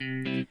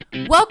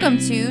Welcome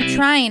to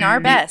Trying Our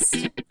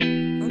Best, a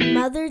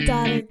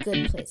mother-daughter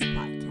good place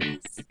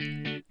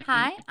podcast.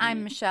 Hi,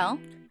 I'm Michelle.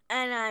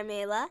 And I'm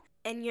Ayla,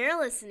 and you're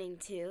listening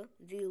to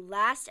the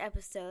last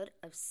episode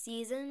of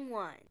Season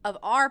 1 of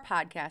our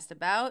podcast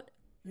about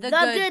The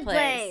Good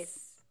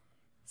Place.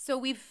 So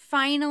we've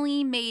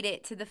finally made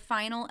it to the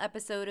final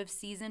episode of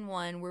Season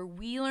 1 where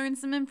we learn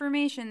some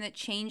information that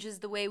changes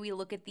the way we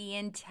look at the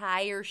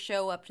entire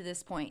show up to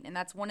this point. And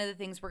that's one of the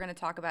things we're going to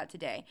talk about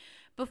today.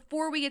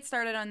 Before we get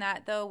started on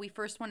that, though, we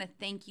first want to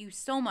thank you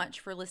so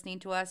much for listening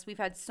to us. We've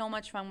had so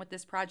much fun with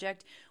this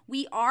project.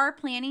 We are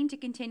planning to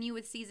continue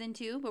with Season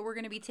 2, but we're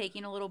going to be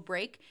taking a little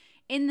break.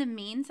 In the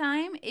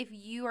meantime, if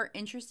you are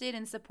interested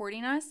in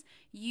supporting us,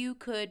 you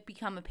could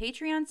become a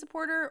Patreon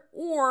supporter,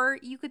 or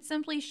you could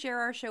simply share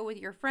our show with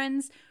your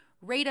friends,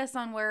 rate us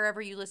on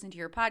wherever you listen to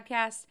your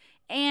podcast,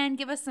 and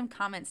give us some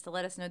comments to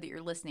let us know that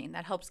you're listening.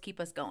 That helps keep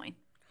us going.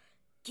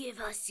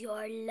 Give us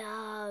your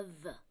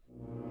love.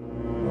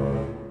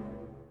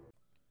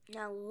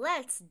 Now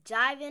let's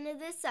dive into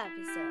this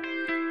episode.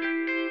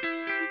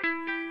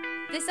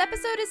 This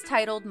episode is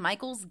titled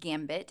Michael's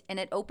Gambit, and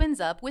it opens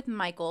up with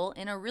Michael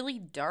in a really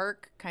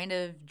dark, kind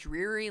of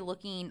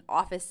dreary-looking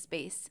office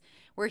space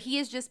where he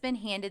has just been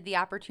handed the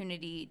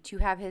opportunity to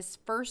have his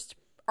first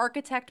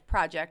architect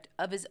project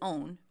of his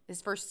own,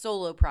 his first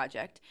solo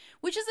project,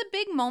 which is a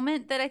big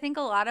moment that I think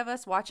a lot of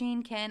us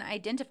watching can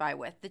identify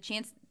with. The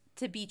chance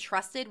to be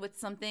trusted with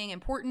something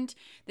important,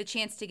 the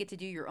chance to get to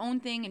do your own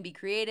thing and be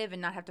creative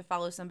and not have to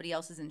follow somebody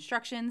else's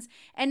instructions,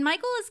 and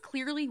Michael is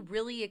clearly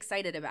really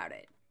excited about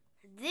it.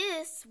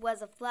 This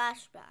was a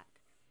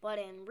flashback, but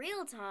in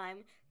real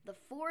time, the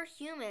four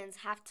humans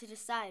have to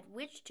decide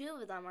which two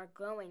of them are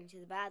going to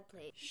the bad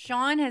place.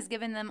 Sean has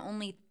given them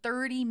only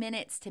 30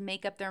 minutes to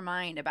make up their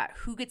mind about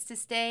who gets to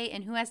stay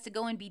and who has to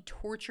go and be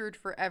tortured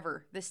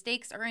forever. The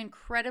stakes are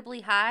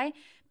incredibly high,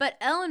 but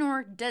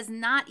Eleanor does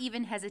not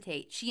even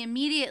hesitate. She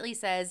immediately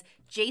says,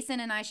 Jason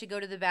and I should go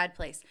to the bad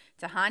place.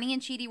 Tahani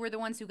and Chidi were the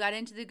ones who got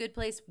into the good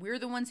place. We're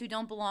the ones who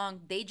don't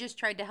belong. They just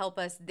tried to help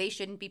us. They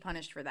shouldn't be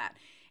punished for that.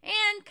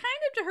 And kind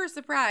of to her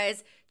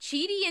surprise,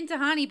 Chidi and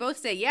Tahani both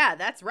say, yeah,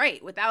 that's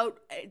right,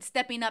 without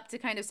stepping up to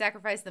kind of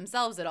sacrifice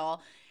themselves at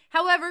all.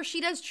 However, she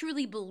does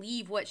truly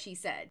believe what she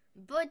said.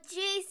 But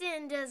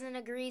Jason doesn't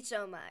agree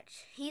so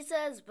much. He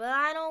says, but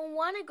I don't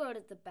want to go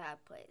to the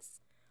bad place.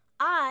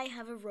 I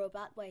have a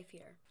robot wife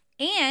here.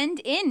 And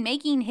in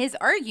making his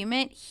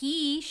argument,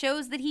 he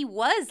shows that he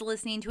was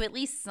listening to at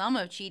least some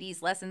of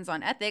Chidi's lessons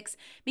on ethics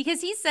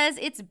because he says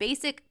it's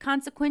basic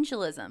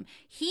consequentialism.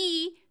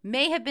 He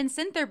may have been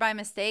sent there by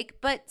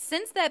mistake, but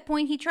since that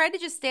point, he tried to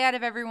just stay out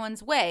of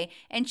everyone's way.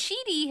 And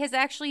Chidi has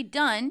actually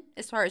done,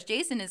 as far as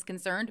Jason is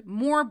concerned,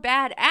 more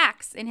bad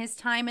acts in his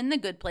time in the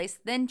good place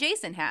than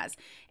Jason has.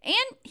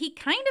 And he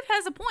kind of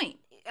has a point.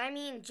 I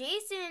mean,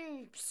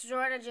 Jason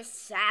sort of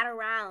just sat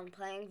around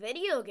playing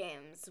video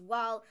games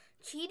while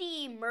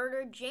Chidi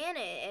murdered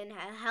Janet and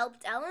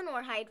helped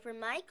Eleanor hide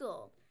from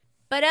Michael.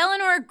 But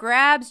Eleanor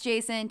grabs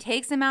Jason,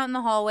 takes him out in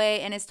the hallway,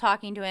 and is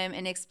talking to him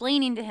and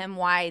explaining to him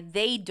why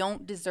they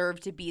don't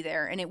deserve to be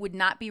there, and it would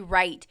not be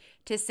right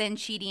to send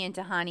Chidi and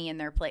Tahani in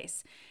their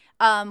place.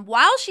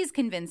 While she's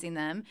convincing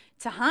them,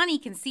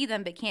 Tahani can see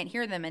them but can't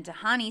hear them, and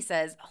Tahani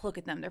says, look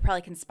at them, they're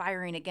probably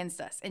conspiring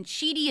against us. And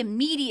Chidi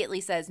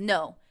immediately says,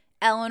 no,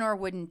 Eleanor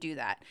wouldn't do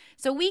that.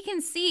 So we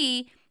can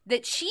see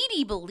that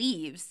Chidi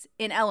believes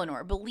in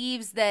Eleanor,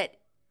 believes that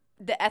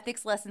the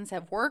ethics lessons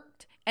have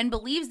worked, and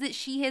believes that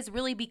she has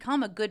really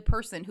become a good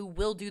person who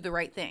will do the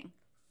right thing.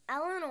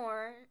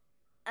 Eleanor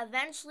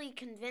eventually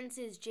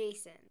convinces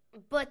Jason,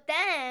 but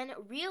then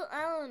real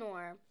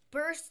Eleanor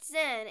bursts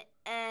in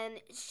and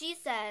she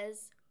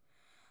says,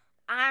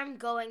 I'm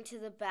going to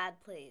the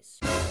bad place.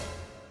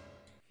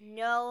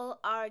 No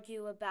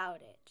argue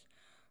about it.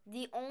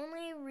 The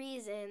only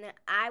reason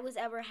I was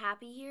ever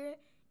happy here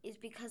is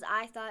because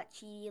I thought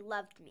he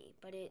loved me,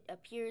 but it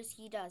appears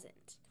he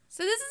doesn't.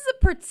 So this is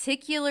a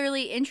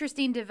particularly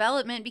interesting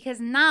development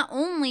because not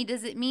only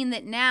does it mean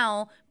that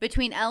now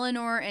between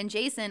Eleanor and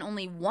Jason,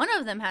 only one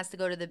of them has to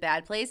go to the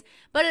bad place,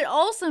 but it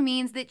also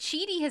means that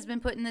Chidi has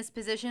been put in this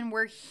position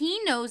where he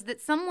knows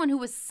that someone who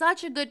was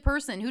such a good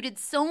person, who did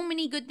so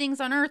many good things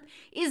on Earth,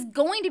 is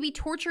going to be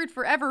tortured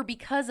forever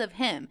because of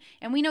him.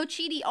 And we know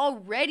Chidi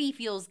already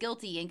feels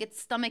guilty and gets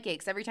stomach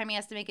aches every time he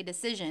has to make a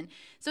decision.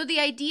 So the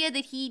idea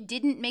that he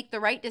didn't make the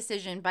right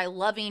decision by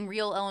loving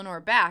real Eleanor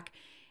back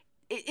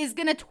is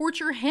going to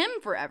torture him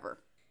forever.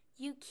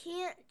 You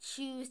can't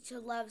choose to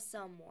love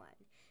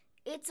someone.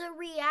 It's a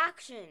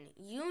reaction.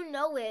 You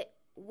know it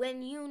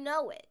when you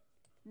know it.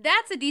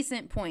 That's a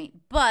decent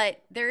point,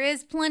 but there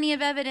is plenty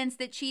of evidence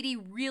that Chidi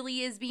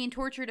really is being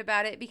tortured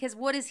about it because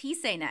what does he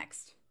say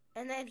next?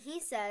 And then he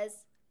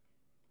says,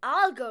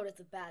 I'll go to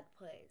the bad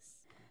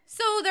place.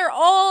 So they're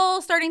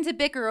all starting to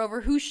bicker over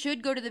who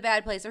should go to the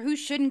bad place or who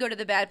shouldn't go to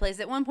the bad place.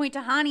 At one point,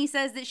 Tahani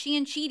says that she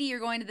and Chidi are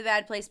going to the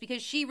bad place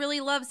because she really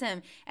loves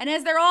him. And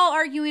as they're all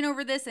arguing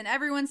over this and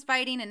everyone's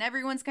fighting and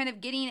everyone's kind of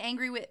getting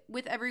angry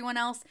with everyone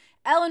else,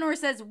 Eleanor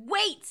says,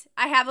 wait,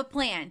 I have a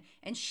plan.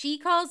 And she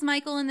calls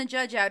Michael and the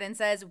judge out and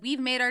says, we've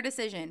made our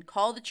decision.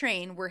 Call the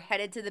train. We're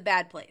headed to the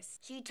bad place.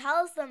 She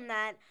tells them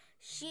that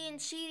she and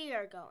Chidi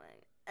are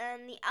going.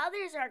 And the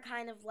others are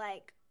kind of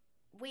like,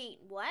 wait,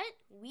 what?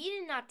 We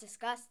did not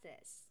discuss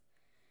this.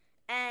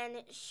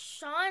 And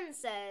Sean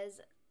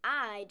says,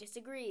 I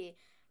disagree.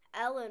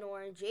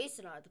 Eleanor and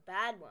Jason are the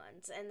bad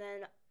ones. And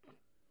then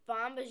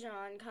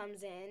Bombajan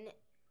comes in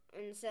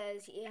and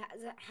says he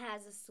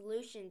has a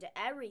solution to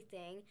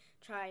everything,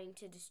 trying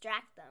to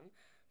distract them.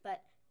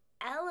 But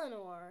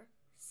Eleanor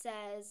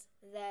says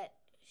that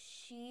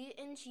she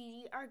and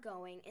Chidi are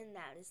going, and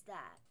that is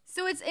that.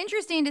 So it's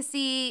interesting to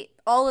see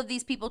all of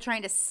these people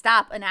trying to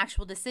stop an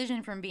actual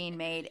decision from being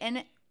made.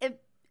 And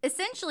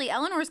essentially,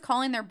 Eleanor's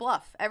calling their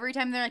bluff. Every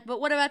time they're like, but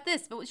what about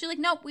this? But she's like,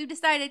 nope, we've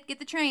decided, get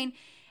the train.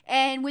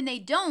 And when they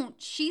don't,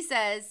 she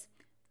says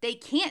they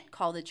can't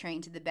call the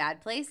train to the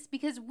bad place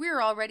because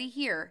we're already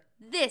here.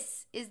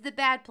 This is the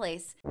bad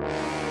place.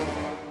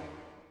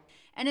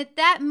 And at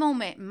that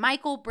moment,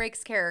 Michael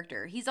breaks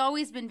character. He's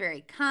always been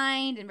very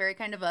kind and very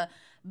kind of a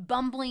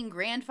bumbling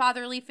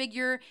grandfatherly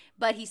figure,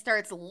 but he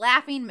starts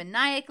laughing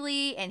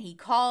maniacally and he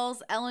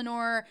calls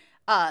Eleanor,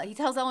 he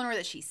tells Eleanor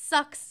that she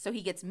sucks, so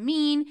he gets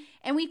mean,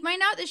 and we find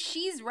out that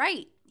she's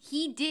right.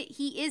 He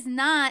is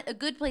not a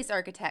good place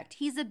architect.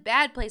 He's a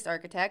bad place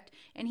architect,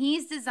 and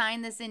he's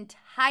designed this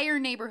entire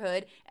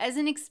neighborhood as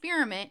an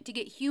experiment to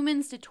get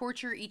humans to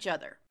torture each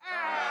other.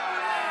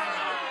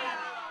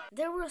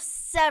 There were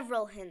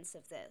several hints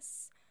of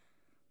this.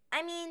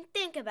 I mean,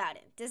 think about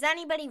it. Does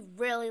anybody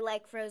really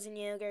like frozen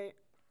yogurt?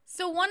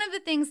 So one of the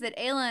things that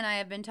Ayla and I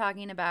have been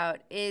talking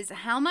about is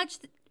how much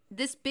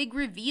this big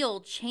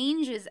reveal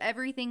changes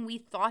everything we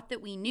thought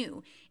that we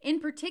knew. In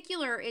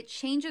particular, it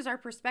changes our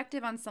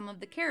perspective on some of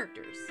the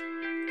characters.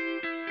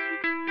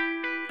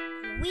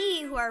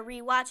 We who are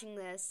rewatching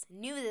this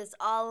knew this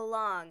all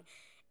along,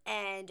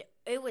 and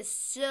it was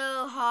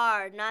so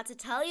hard not to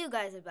tell you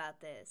guys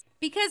about this.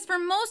 Because for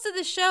most of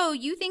the show,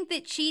 you think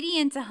that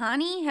Chidi and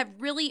Tahani have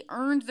really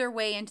earned their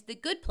way into the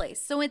good place.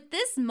 So at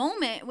this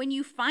moment, when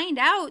you find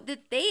out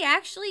that they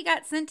actually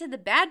got sent to the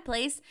bad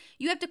place,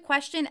 you have to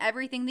question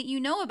everything that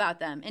you know about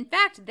them. In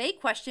fact, they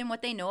question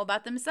what they know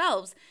about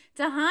themselves.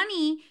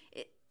 Tahani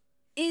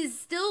is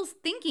still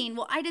thinking,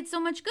 well, I did so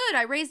much good.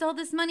 I raised all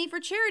this money for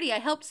charity. I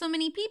helped so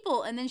many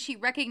people. And then she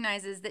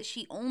recognizes that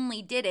she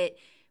only did it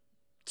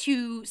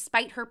to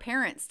spite her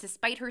parents, to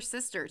spite her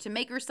sister, to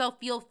make herself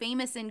feel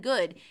famous and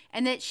good,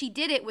 and that she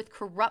did it with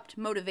corrupt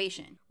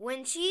motivation.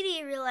 When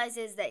Chidi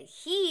realizes that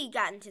he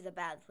got into the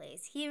bad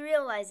place, he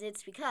realizes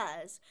it's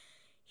because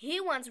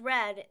he once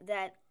read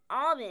that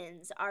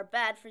almonds are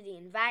bad for the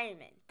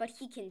environment, but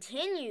he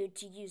continued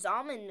to use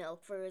almond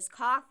milk for his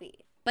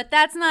coffee. But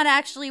that's not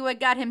actually what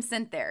got him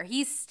sent there.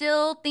 He's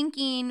still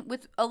thinking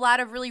with a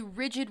lot of really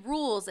rigid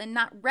rules and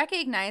not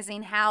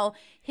recognizing how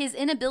his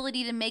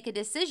inability to make a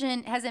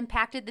decision has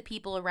impacted the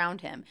people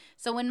around him.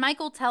 So when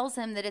Michael tells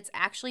him that it's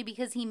actually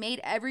because he made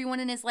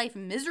everyone in his life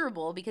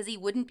miserable because he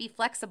wouldn't be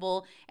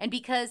flexible and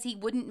because he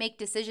wouldn't make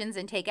decisions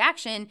and take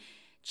action,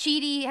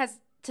 Chidi has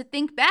to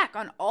think back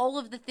on all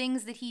of the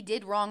things that he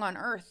did wrong on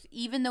Earth,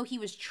 even though he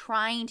was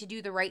trying to do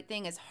the right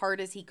thing as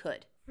hard as he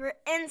could. For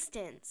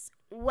instance,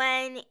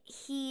 when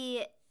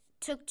he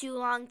took too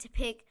long to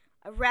pick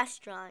a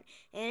restaurant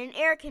and an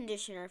air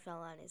conditioner fell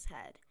on his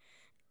head.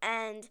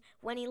 And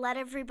when he let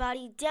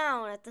everybody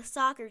down at the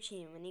soccer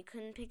team and he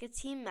couldn't pick a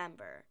team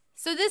member.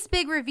 So this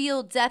big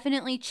reveal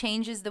definitely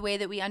changes the way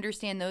that we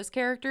understand those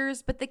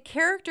characters, but the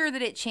character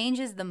that it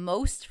changes the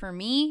most for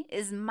me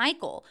is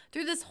Michael.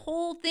 Through this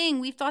whole thing,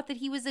 we've thought that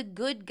he was a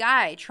good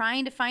guy,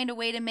 trying to find a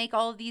way to make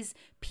all of these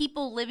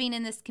people living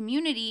in this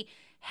community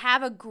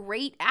have a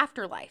great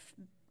afterlife,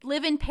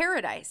 live in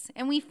paradise.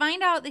 And we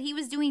find out that he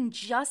was doing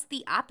just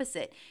the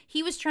opposite.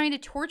 He was trying to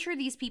torture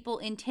these people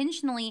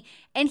intentionally,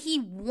 and he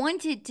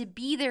wanted to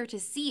be there to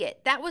see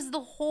it. That was the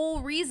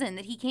whole reason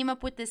that he came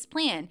up with this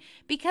plan,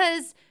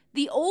 because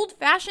the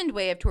old-fashioned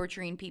way of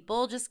torturing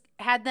people just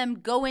had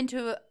them go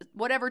into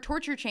whatever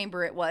torture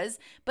chamber it was,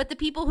 but the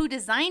people who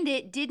designed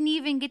it didn't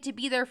even get to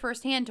be there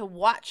firsthand to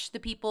watch the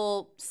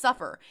people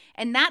suffer.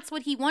 And that's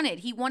what he wanted.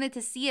 He wanted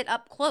to see it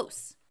up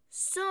close.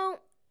 So,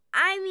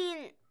 I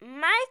mean,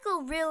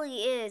 Michael really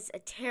is a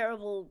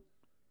terrible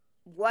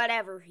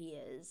whatever he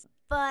is,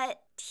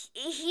 but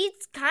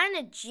he's kind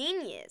of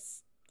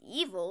genius.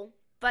 Evil,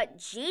 but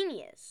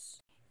genius.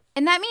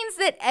 And that means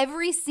that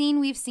every scene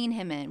we've seen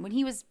him in, when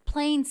he was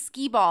playing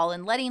skee-ball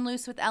and letting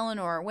loose with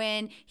Eleanor,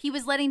 when he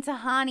was letting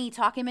Tahani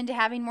talk him into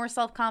having more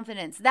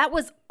self-confidence, that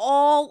was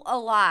all a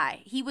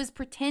lie. He was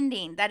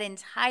pretending that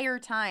entire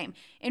time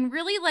and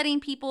really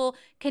letting people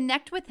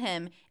connect with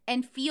him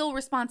and feel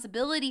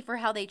responsibility for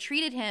how they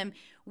treated him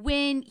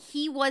when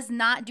he was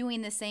not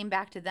doing the same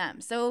back to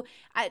them. So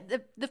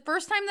the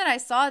first time that I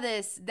saw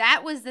this,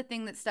 that was the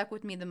thing that stuck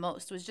with me the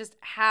most, was just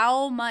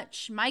how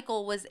much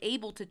Michael was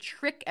able to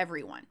trick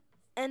everyone.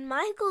 And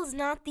Michael's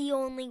not the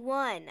only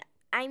one.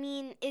 I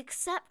mean,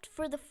 except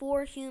for the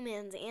 4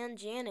 humans and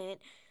Janet,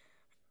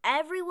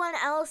 everyone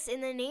else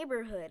in the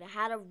neighborhood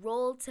had a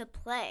role to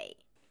play.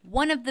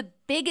 One of the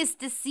biggest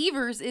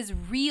deceivers is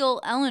real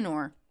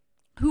Eleanor,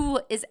 who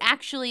is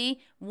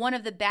actually one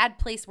of the bad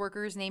place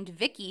workers named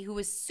Vicky, who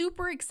was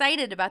super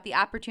excited about the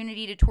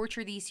opportunity to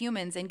torture these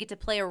humans and get to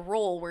play a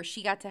role where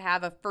she got to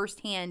have a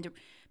firsthand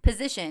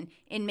position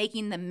in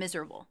making them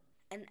miserable.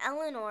 And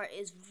Eleanor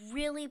is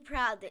really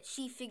proud that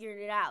she figured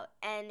it out.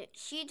 And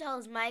she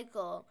tells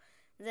Michael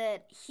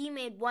that he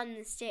made one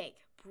mistake,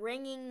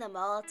 bringing them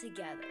all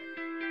together.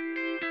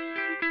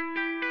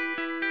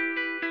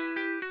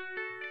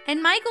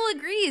 And Michael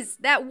agrees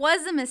that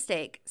was a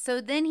mistake.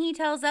 So then he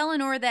tells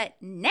Eleanor that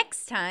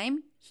next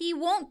time he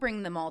won't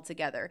bring them all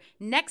together.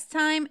 Next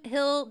time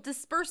he'll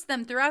disperse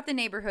them throughout the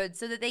neighborhood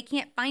so that they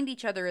can't find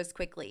each other as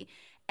quickly.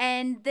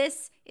 And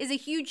this is a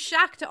huge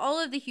shock to all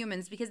of the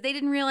humans because they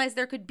didn't realize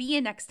there could be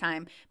a next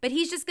time. But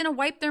he's just going to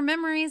wipe their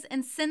memories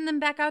and send them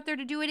back out there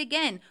to do it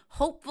again.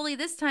 Hopefully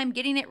this time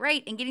getting it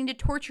right and getting to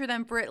torture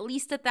them for at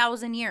least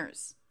 1,000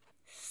 years.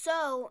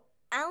 So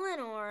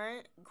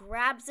Eleanor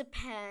grabs a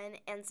pen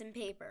and some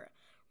paper,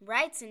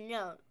 writes a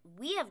note,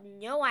 we have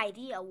no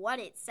idea what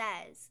it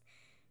says,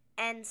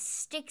 and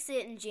sticks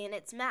it in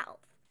Janet's mouth.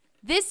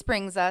 This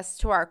brings us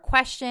to our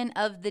question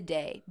of the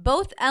day.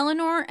 Both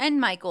Eleanor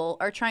and Michael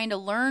are trying to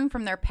learn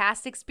from their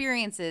past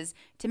experiences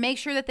to make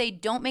sure that they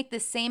don't make the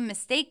same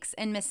mistakes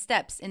and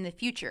missteps in the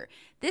future.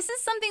 This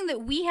is something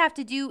that we have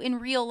to do in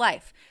real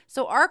life.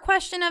 So our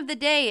question of the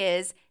day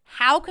is,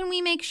 how can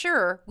we make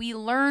sure we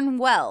learn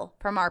well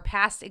from our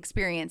past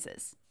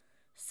experiences?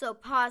 So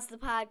pause the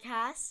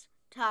podcast,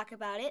 talk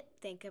about it,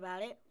 think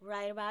about it,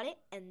 write about it,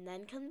 and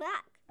then come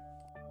back.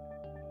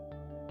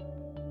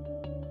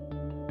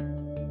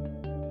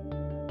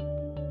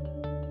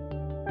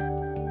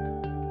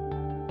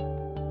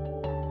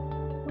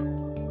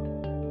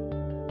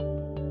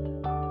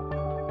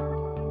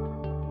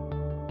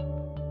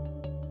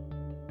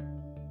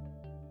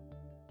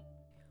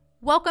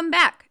 Welcome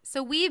back.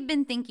 So we've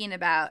been thinking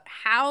about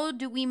how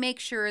do we make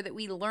sure that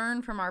we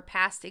learn from our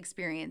past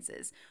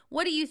experiences.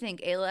 What do you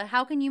think, Ayla?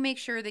 How can you make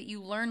sure that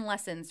you learn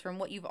lessons from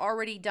what you've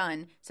already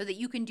done so that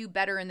you can do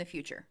better in the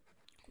future?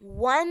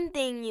 One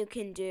thing you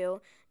can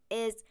do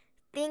is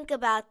think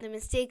about the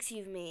mistakes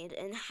you've made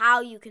and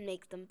how you can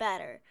make them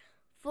better.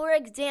 For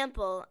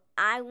example,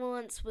 I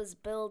once was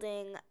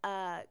building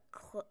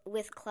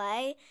with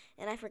clay,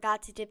 and I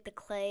forgot to dip the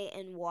clay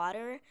in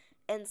water,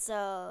 and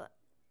so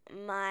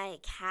my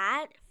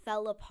cat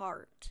fell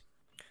apart.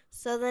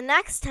 So the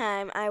next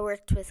time I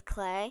worked with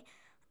clay,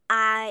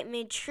 I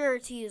made sure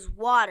to use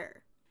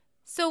water.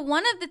 So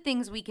one of the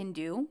things we can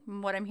do,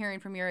 what I'm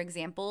hearing from your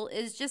example,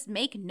 is just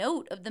make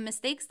note of the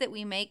mistakes that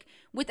we make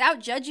without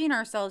judging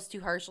ourselves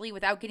too harshly,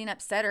 without getting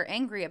upset or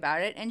angry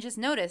about it, and just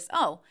notice,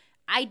 oh,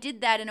 I did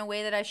that in a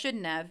way that I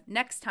shouldn't have.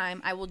 Next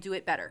time I will do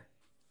it better.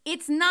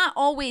 It's not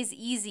always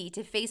easy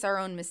to face our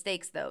own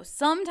mistakes, though.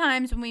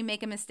 Sometimes when we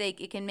make a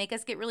mistake, it can make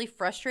us get really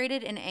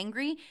frustrated and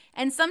angry.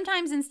 And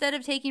sometimes instead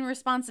of taking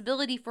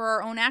responsibility for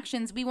our own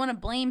actions, we want to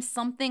blame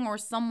something or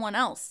someone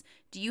else.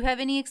 Do you have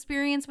any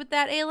experience with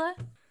that, Ayla?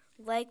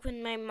 Like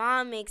when my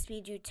mom makes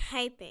me do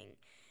typing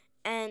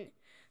and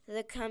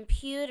the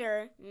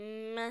computer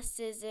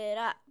messes it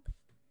up.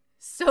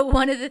 So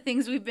one of the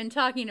things we've been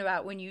talking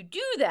about when you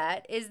do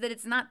that is that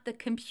it's not the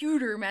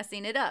computer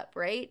messing it up,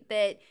 right?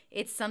 That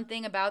it's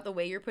something about the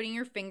way you're putting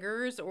your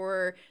fingers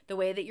or the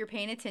way that you're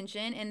paying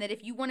attention, and that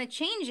if you want to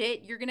change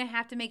it, you're going to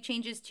have to make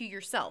changes to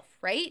yourself,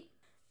 right?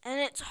 And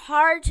it's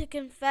hard to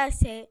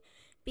confess it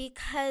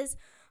because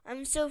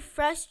I'm so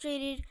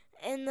frustrated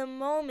in the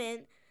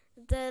moment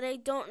that I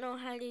don't know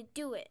how to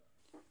do it.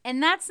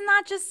 And that's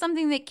not just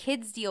something that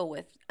kids deal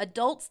with.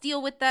 Adults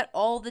deal with that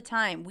all the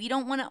time. We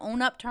don't want to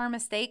own up to our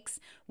mistakes.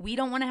 We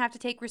don't want to have to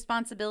take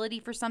responsibility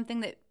for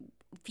something that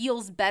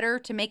feels better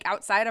to make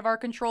outside of our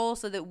control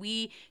so that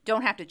we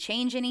don't have to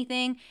change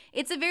anything.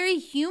 It's a very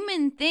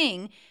human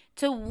thing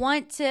to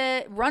want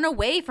to run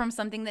away from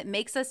something that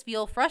makes us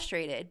feel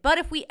frustrated. But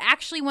if we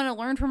actually want to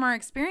learn from our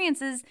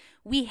experiences,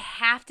 we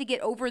have to get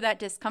over that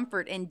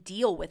discomfort and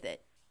deal with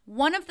it.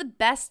 One of the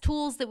best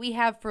tools that we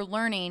have for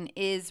learning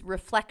is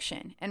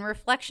reflection. And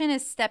reflection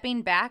is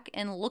stepping back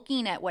and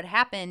looking at what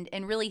happened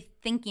and really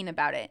thinking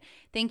about it.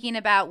 Thinking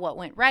about what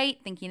went right,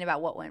 thinking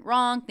about what went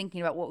wrong,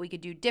 thinking about what we could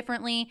do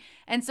differently.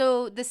 And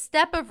so the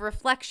step of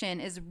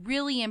reflection is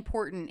really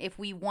important if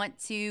we want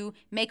to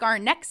make our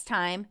next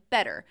time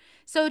better.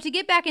 So to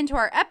get back into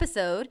our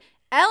episode,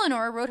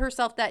 Eleanor wrote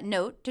herself that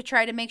note to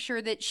try to make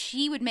sure that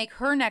she would make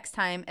her next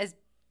time as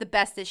the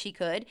best that she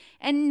could,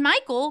 and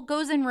Michael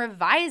goes and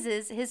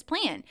revises his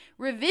plan.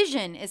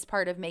 Revision is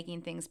part of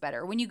making things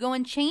better. When you go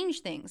and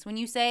change things, when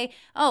you say,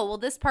 oh, well,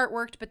 this part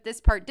worked, but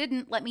this part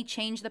didn't, let me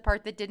change the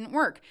part that didn't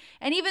work.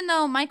 And even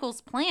though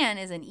Michael's plan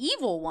is an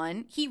evil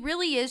one, he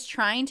really is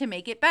trying to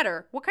make it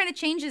better. What kind of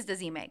changes does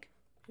he make?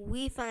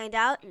 We find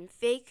out in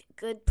Fake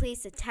Good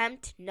Place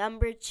attempt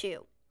number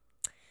 2.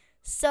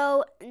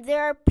 So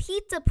there are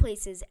pizza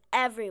places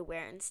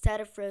everywhere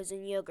instead of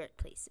frozen yogurt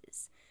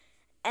places.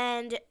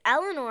 And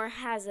Eleanor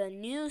has a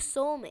new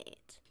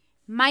soulmate.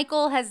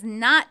 Michael has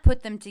not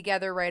put them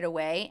together right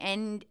away,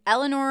 and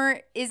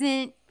Eleanor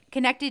isn't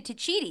connected to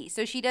Chidi,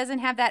 so she doesn't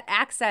have that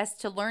access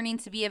to learning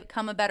to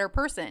become a better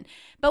person.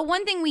 But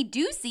one thing we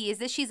do see is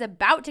that she's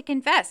about to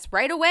confess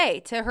right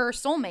away to her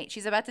soulmate.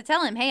 She's about to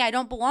tell him, hey, I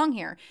don't belong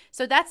here.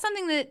 So that's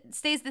something that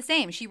stays the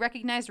same. She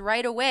recognized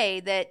right away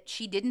that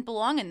she didn't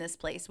belong in this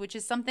place, which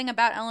is something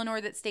about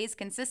Eleanor that stays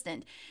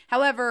consistent.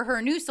 However,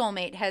 her new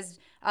soulmate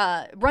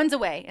runs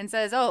away and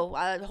says,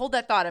 hold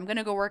that thought, I'm going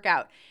to go work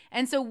out.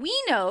 And so we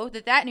know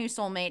that new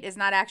soulmate is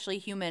not actually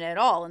human at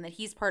all and that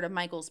he's part of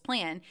Michael's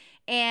plan.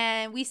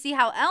 And we see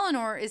how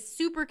Eleanor is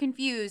super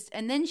confused,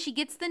 and then she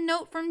gets the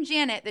note from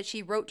Janet that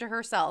she wrote to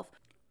herself.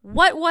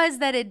 What was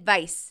that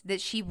advice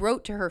that she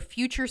wrote to her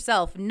future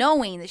self,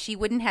 knowing that she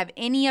wouldn't have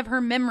any of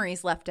her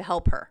memories left to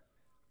help her?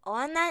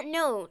 On that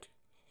note,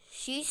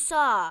 she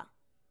saw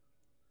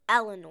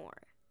Eleanor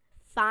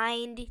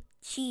find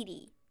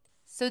Chidi.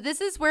 So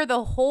this is where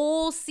the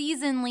whole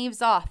season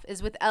leaves off,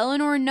 is with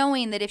Eleanor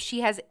knowing that if she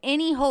has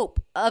any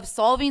hope of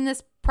solving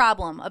this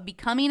problem, of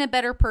becoming a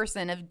better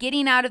person, of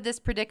getting out of this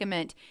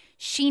predicament,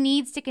 she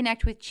needs to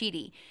connect with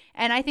Chidi.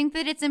 And I think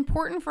that it's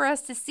important for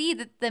us to see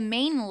that the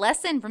main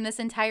lesson from this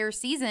entire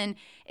season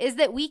is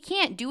that we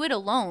can't do it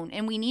alone,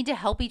 and we need to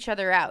help each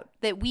other out,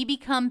 that we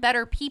become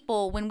better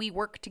people when we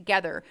work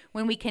together,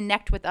 when we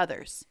connect with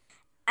others.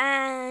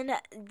 And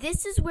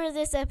this is where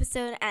this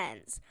episode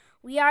ends.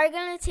 We are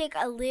going to take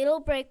a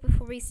little break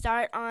before we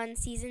start on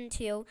season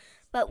 2,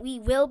 but we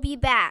will be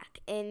back,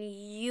 and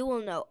you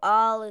will know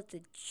all of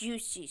the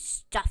juicy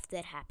stuff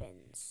that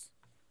happens.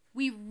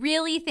 We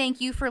really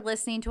thank you for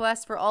listening to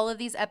us for all of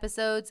these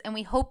episodes, and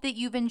we hope that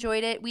you've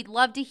enjoyed it. We'd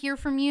love to hear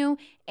from you,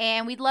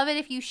 and we'd love it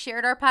if you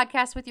shared our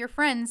podcast with your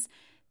friends.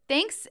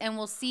 Thanks, and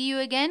we'll see you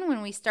again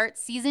when we start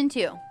season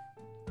 2.